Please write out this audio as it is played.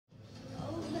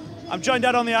I'm joined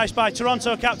out on the ice by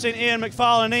Toronto captain Eon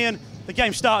MacFarlane. Ian, the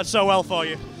game started so well for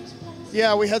you.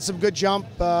 Yeah, we had some good jump.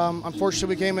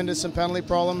 Unfortunately, we came into some penalty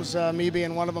problems, me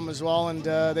being one of them as well, and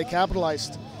they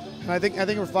capitalized. And I think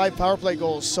it were 5 power play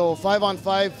goals. So 5 on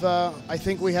 5, I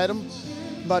think we had them,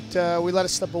 but we let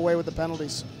us step away with the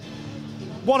penalties.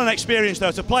 What an experience,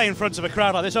 though, to play in front of a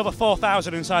crowd like this, over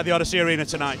 4,000 inside the Odyssey Arena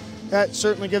tonight. That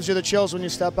certainly gives you the chills when you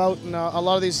step out, and a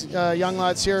lot of these young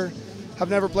lads here have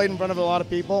never played in front of a lot of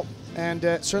people, and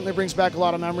it certainly brings back a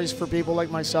lot of memories for people like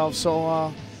myself.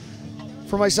 So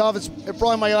for myself, it's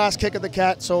probably my last kick at the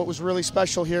Cat, so it was really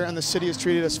special here, and the city has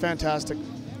treated us fantastic.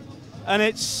 And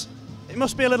it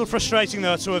must be a little frustrating,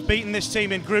 though, to have beaten this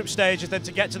team in group stages, then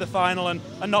to get to the final and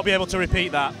not be able to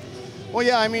repeat that. Well,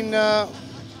 yeah, I mean,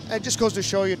 it just goes to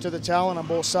show you to the talent on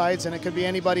both sides, and it could be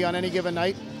anybody on any given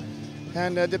night.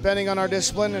 And depending on our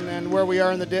discipline and where we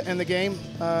are in the game,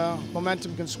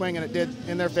 momentum can swing, and it did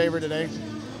in their favor today.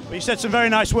 Well, you said some very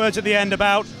nice words at the end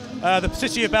about the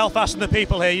city of Belfast and the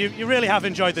people here. You really have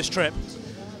enjoyed this trip.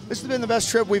 This has been the best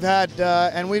trip we've had,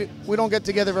 and we don't get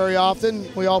together very often.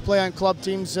 We all play on club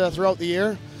teams throughout the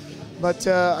year, but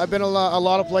I've been a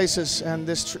lot of places, and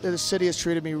this city has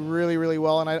treated me really, really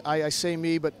well. And I say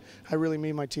me, but I really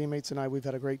mean my teammates and I. We've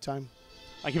had a great time.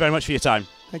 Thank you very much for your time.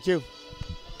 Thank you.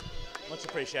 Much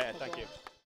appreciated. Thank you.